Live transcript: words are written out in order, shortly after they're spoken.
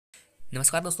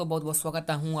नमस्कार दोस्तों, बहुत बहुत स्वागत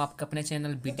हूँ आपके अपने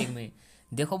चैनल बीटेक में।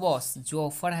 देखो बॉस, जो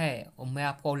ऑफ़र है वो मैं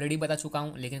आपको ऑलरेडी बता चुका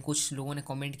हूँ, लेकिन कुछ लोगों ने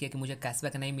कमेंट किया कि मुझे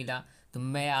कैशबैक नहीं मिला। तो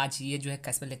मैं आज ये जो है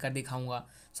कैशबैक लेकर दिखाऊंगा।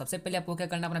 सबसे पहले आपको क्या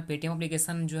करना, अपना पेटीएम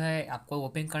एप्लीकेशन जो है आपको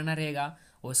ओपन करना रहेगा।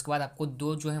 और उसके बाद आपको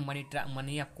दो जो है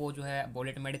मनी आपको जो है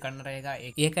वॉलेट में ऐड करना रहेगा।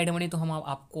 एक ऐड मनी तो हम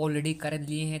आपको ऑलरेडी कर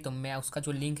लिए हैं, तो मैं उसका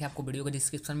जो लिंक है आपको वीडियो के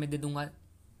डिस्क्रिप्शन में दे दूंगा,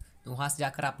 तो वहाँ से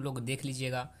जाकर आप लोग देख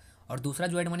लीजिएगा। और दूसरा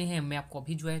जो एड मनी है मैं आपको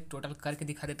अभी जो है टोटल करके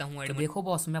दिखा देता हूँ। तो देखो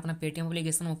बॉस, मैं अपना पेटीएम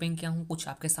एप्लीकेशन ओपन किया हूँ, कुछ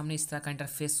आपके सामने इस तरह का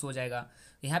इंटरफेस हो जाएगा।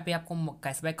 यहाँ पे आपको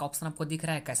कैशबैक ऑप्शन आपको दिख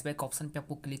रहा है, कैशबैक ऑप्शन पे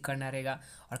आपको क्लिक करना रहेगा।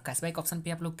 और कैशबैक ऑप्शन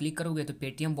पे आप लोग क्लिक करोगे तो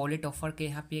पेटीएम वॉलेट ऑफर के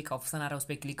यहाँ पे एक ऑप्शन आ रहा है, उस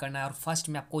पर क्लिक करना है। और फर्स्ट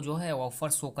में आपको जो है ऑफर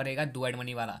शो करेगा दो एड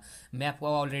मनी वाला। मैं आपको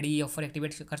ऑलरेडी ये ऑफर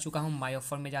एक्टिवेट कर चुका हूँ माई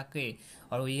ऑफर में जाके।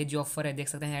 और ये जो ऑफर है देख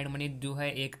सकते हैं, एड मनी जो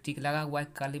है एक टिक लगा हुआ है,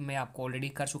 कल मैं आपको ऑलरेडी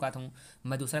कर चुका था।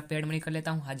 मैं दूसरा पे एड मनी कर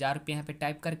लेता हूँ, 1000 रुपये यहाँ पे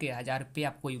टाइप करके 1000 रुपये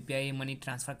आपको यूपीआई मनी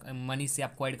ट्रांसफर मनी से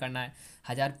आपको ऐड करना है।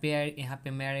 1000 रुपये यहाँ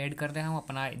पे मैं ऐड कर रहा हूँ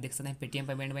अपना, देख सकते हैं पेटीएम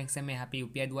पेमेंट बैंक से मैं यहाँ पे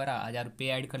यूपीआई द्वारा 1000 रुपये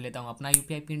ऐड कर लेता हूँ अपना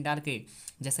यूपीआई पिन डाल के।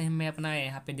 जैसे ही मैं अपना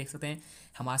यहाँ पे देख सकते हैं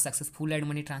हमारा सक्सेसफुल ऐड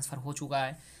मनी ट्रांसफ़र हो चुका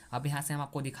है। अब यहाँ से हम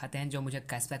आपको दिखाते हैं जो मुझे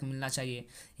कैशबैक मिलना चाहिए।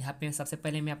 यहाँ पे सबसे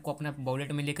पहले मैं आपको अपना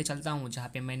वॉलेट में लेके चलता हूँ, जहाँ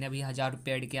पे मैंने अभी 1000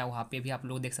 रुपये ऐड किया, वहाँ पे भी आप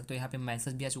लोग देख सकते हो यहाँ पे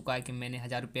मैसेज भी आ चुका है कि मैंने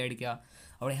 1000 रुपये ऐड किया।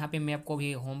 और यहाँ पे मैं आपको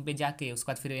भी होम पे जाके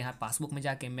उसके बाद फिर यहाँ पासबुक में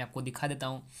जाके मैं आपको दिखा देता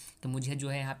हूँ कि मुझे जो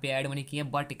है यहाँ पे ऐड मनी किए,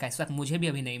 बट कैशबैक मुझे भी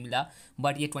अभी नहीं मिला।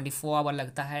 बट ये 24 आवर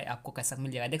लगता है, आपको कैशबैक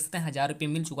मिल जाएगा। देख सकते हैं 1000 रुपये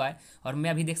मिल चुका है। और मैं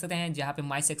अभी देख सकते हैं जहाँ पे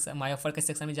माई ऑफर के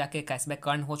सेक्शन में जाके कैशबैक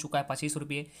अर्न हो चुका है 25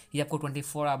 रुपये। ये आपको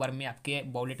 24 आवर में आपके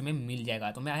वॉलेट में मिल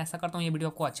जाएगा। तो मैं ऐसा करता हूँ, ये वीडियो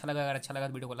आपको अच्छा लगा, अगर अच्छा लगा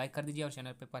तो वीडियो को लाइक कर दीजिए और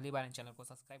चैनल पर पहली बार चैनल को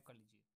सब्सक्राइब कर लीजिए।